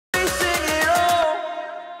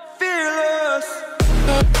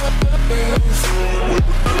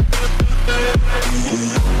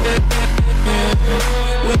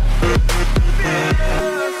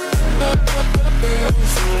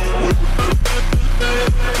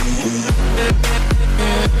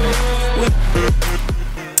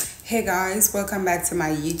Hey guys, welcome back to my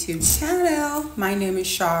YouTube channel. My name is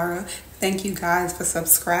Shara. Thank you guys for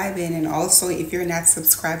subscribing, and also if you're not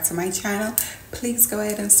subscribed to my channel, please go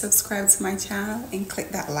ahead and subscribe to my channel and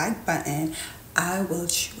click that like button. I will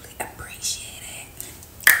truly appreciate it.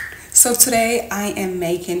 So today I am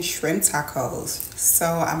making shrimp tacos. So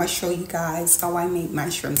I'm gonna show you guys how I make my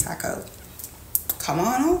shrimp taco. Come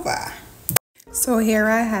on over. So here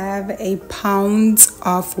I have a pound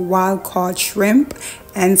of wild caught shrimp,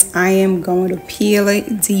 and I am going to peel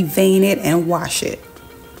it, devein it, and wash it.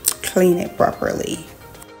 Clean it properly.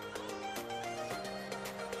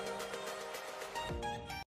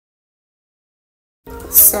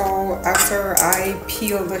 So after I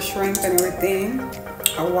peeled the shrimp and everything,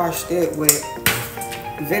 I washed it with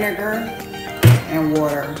vinegar and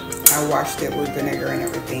water. I washed it with vinegar and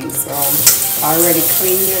everything. So I already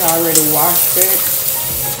cleaned it, I already washed it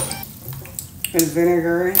with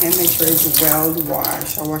vinegar, and make sure it's well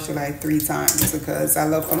washed. I wash it like 3 times because I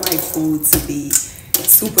love for my food to be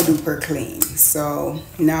super duper clean. So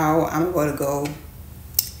now I'm going to go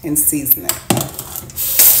and season it.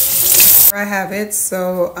 I have it,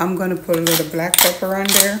 so I'm going to put a little black pepper on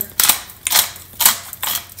there.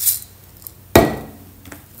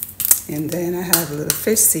 And then I have a little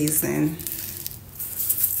fish seasoning.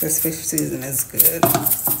 This fish seasoning is good.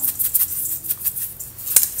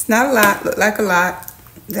 It's not a lot, look like a lot.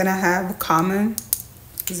 Then I have common.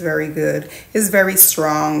 It's very good. It's very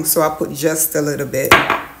strong, so I put just a little bit,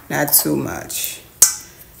 not too much.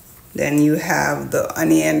 Then you have the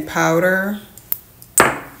onion powder.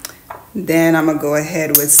 Then I'm gonna go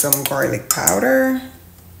ahead with some garlic powder.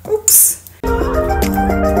 Oops.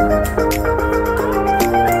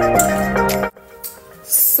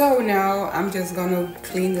 So now I'm just gonna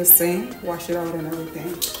clean this thing, wash it out and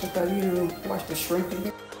everything. Because you know, wash the shrimp in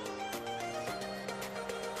it.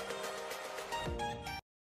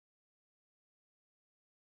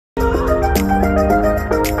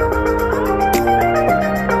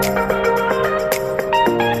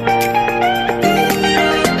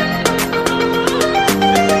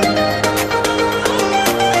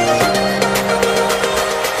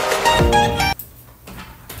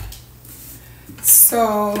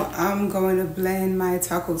 So I'm going to blend my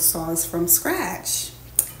taco sauce from scratch.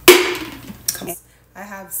 I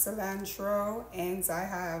have cilantro, and I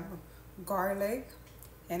have garlic,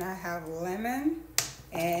 and I have lemon,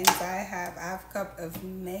 and I have half a cup of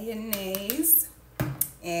mayonnaise,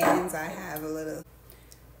 and I have a little,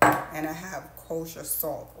 and I have kosher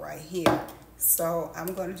salt right here. So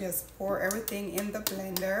I'm going to just pour everything in the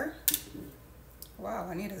blender. Wow,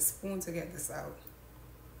 I need a spoon to get this out.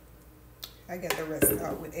 I get the rest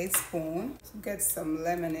out with a spoon. Get some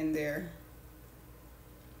lemon in there.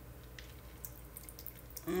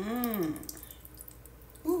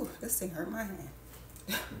 Ooh, this thing hurt my hand.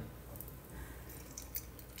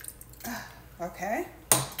 Okay.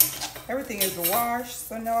 Everything is washed,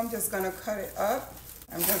 so now I'm just gonna cut it up.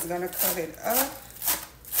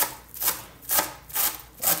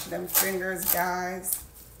 Watch them fingers, guys.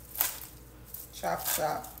 Chop,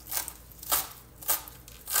 chop.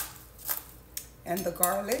 And the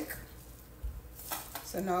garlic.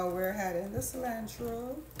 So now we're adding the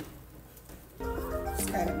cilantro. It's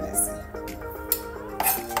kind of messy.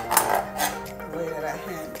 The way that I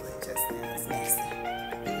handle it just now is messy.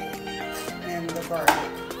 And the garlic.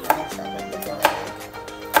 I'm gonna chop up the garlic.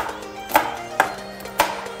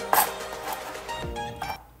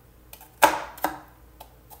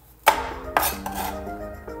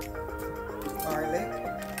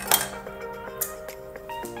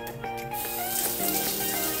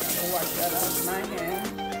 Wash that out of my hand,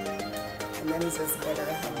 and then it's just better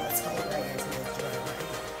to have my towel right into this dry right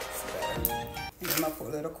here. It's better. And I'm gonna put a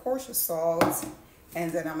little kosher salt,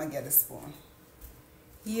 and then I'm gonna get a spoon.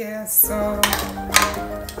 Yeah, so I'm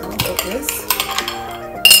gonna put this,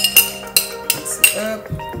 mix it up,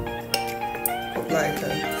 put like a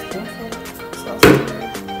spoonful of sauce in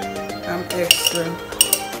there. I'm extra.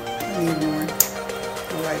 I need more.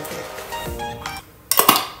 I like it.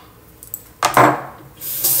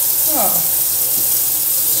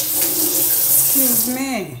 Excuse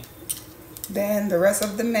me. Then the rest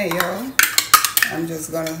of the mayo, I'm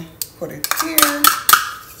just gonna put it here.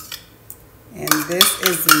 And this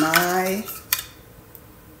is my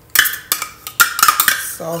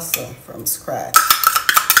salsa from scratch.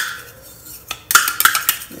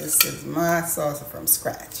 This is my salsa from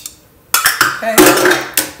scratch. Okay.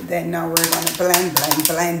 Then now we're gonna blend.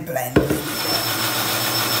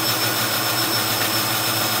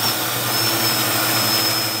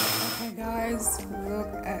 Okay guys, look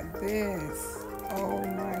at this. Oh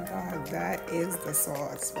my God, that is the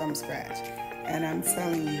sauce from scratch. And I'm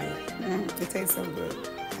telling you, it tastes so good.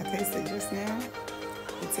 I tasted just now.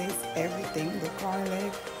 It tastes everything, the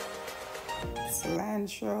garlic,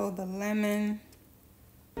 cilantro, the lemon.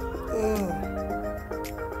 Ugh.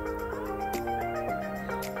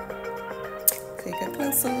 Take a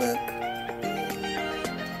closer look.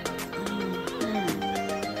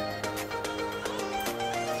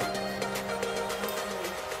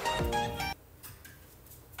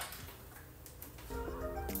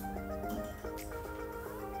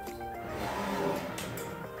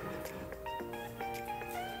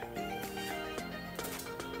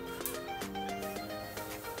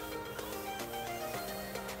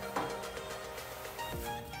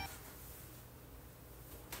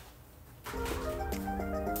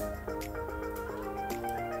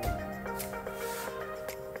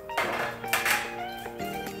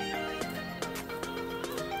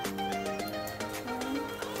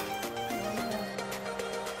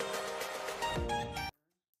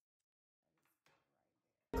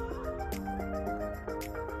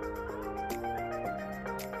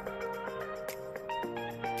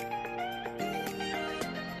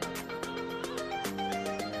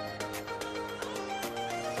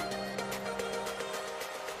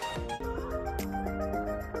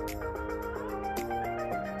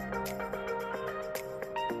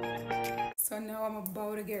 So now I'm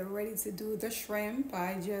about to get ready to do the shrimp.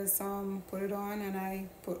 I just put it on and I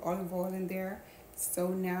put olive oil in there. So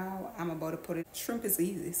now I'm about to put it. Shrimp is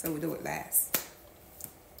easy, so we'll do it last.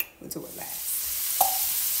 We'll do it last.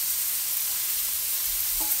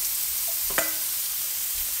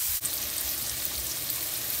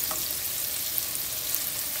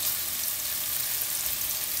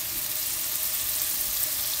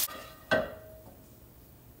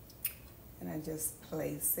 And I just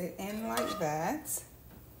place it in like that.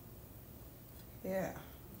 Yeah.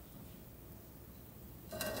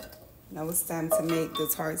 Now it's time to make the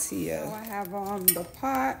tortilla. So I have the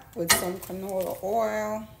pot with some canola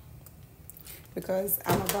oil because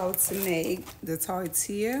I'm about to make the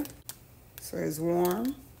tortilla. So it's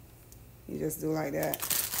warm. You just do like that.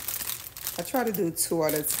 I try to do 2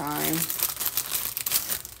 at a time.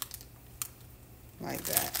 Like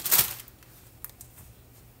that.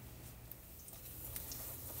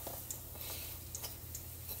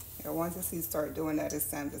 And once you start doing that, it's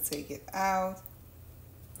time to take it out.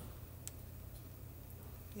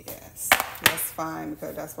 Yes, that's fine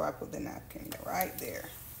because that's why I put the napkin right there.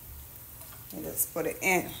 And just put it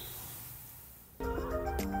in.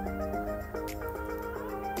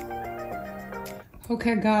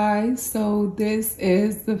 Okay guys, so this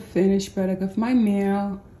is the finished product of my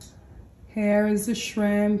meal. Here is the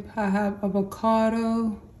shrimp. I have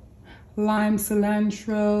avocado, lime,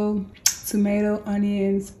 cilantro, tomato,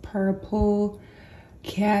 onions, purple,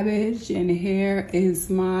 cabbage, and here is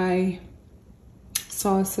my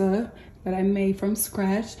salsa that I made from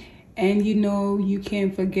scratch. And you know, you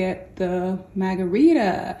can't forget the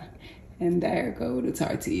margarita. And there go the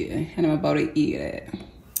tortilla, and I'm about to eat it.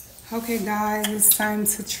 Okay guys, it's time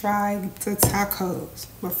to try the tacos,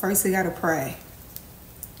 but first we gotta pray.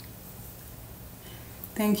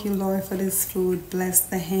 Thank you, Lord, for this food. Bless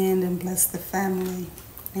the hand and bless the family.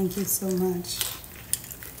 Thank you so much.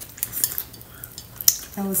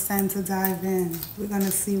 Now it's time to dive in. We're gonna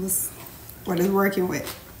see what it's working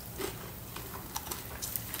with.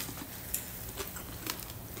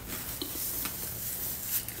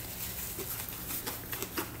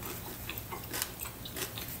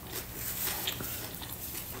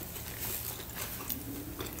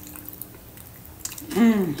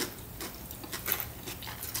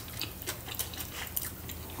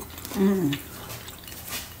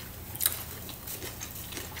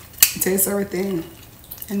 Taste everything,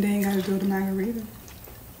 and then you gotta do the margarita.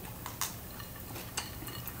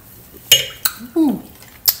 Ooh,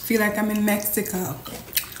 feel like I'm in Mexico.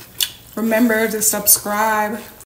 Remember to subscribe,